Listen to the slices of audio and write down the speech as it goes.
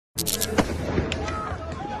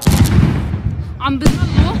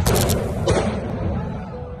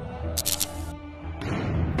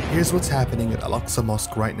Here's what's happening at Al-Aqsa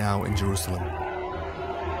Mosque right now in Jerusalem.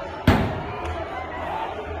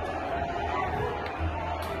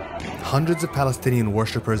 Hundreds of Palestinian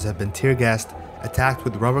worshippers have been tear-gassed, attacked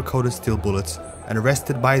with rubber-coated steel bullets, and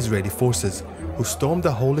arrested by Israeli forces, who stormed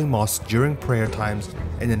the holy mosque during prayer times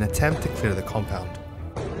in an attempt to clear the compound.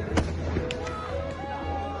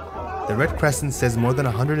 The Red Crescent says more than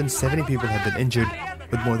 170 people have been injured,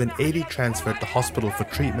 with more than 80 transferred to hospital for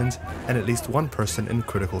treatment and at least one person in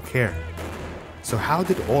critical care. So how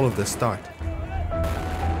did all of this start?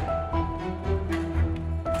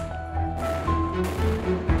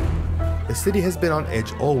 The city has been on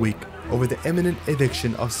edge all week over the imminent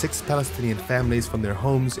eviction of 6 Palestinian families from their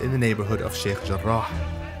homes in the neighborhood of Sheikh Jarrah.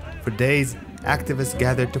 For days, activists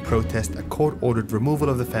gathered to protest a court-ordered removal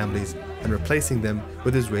of the families and replacing them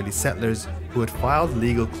with Israeli settlers who had filed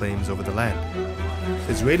legal claims over the land.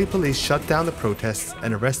 Israeli police shut down the protests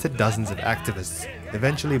and arrested dozens of activists,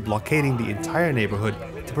 eventually blockading the entire neighborhood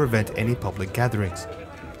to prevent any public gatherings.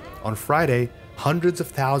 On Friday, hundreds of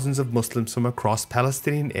thousands of Muslims from across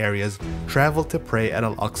Palestinian areas traveled to pray at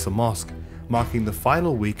Al-Aqsa Mosque, marking the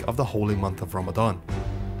final week of the holy month of Ramadan.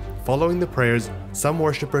 Following the prayers, some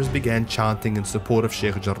worshippers began chanting in support of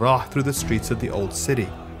Sheikh Jarrah through the streets of the old city.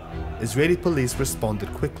 Israeli police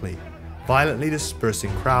responded quickly, violently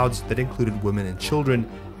dispersing crowds that included women and children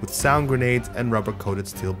with sound grenades and rubber-coated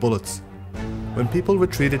steel bullets. When people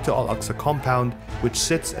retreated to Al-Aqsa compound, which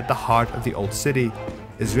sits at the heart of the old city,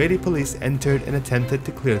 Israeli police entered and attempted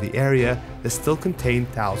to clear the area that still contained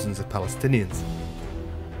thousands of Palestinians.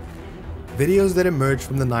 Videos that emerged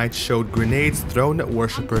from the night showed grenades thrown at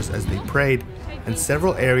worshippers as they prayed, and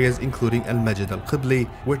several areas including Al-Masjid Al-Qibli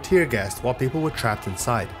were tear-gassed while people were trapped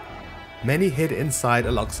inside. Many hid inside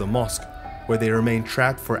Al-Aqsa Mosque, where they remained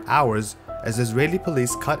trapped for hours as Israeli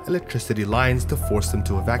police cut electricity lines to force them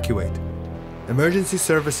to evacuate. Emergency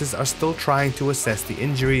services are still trying to assess the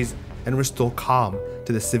injuries and restore calm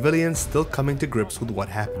to the civilians still coming to grips with what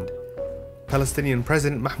happened. Palestinian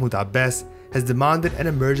President Mahmoud Abbas has demanded an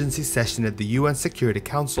emergency session at the UN Security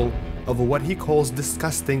Council over what he calls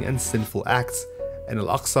disgusting and sinful acts in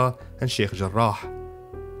Al-Aqsa and Sheikh Jarrah.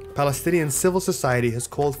 Palestinian civil society has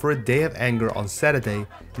called for a day of anger on Saturday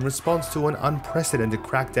in response to an unprecedented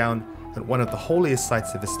crackdown at one of the holiest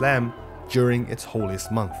sites of Islam during its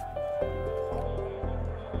holiest month.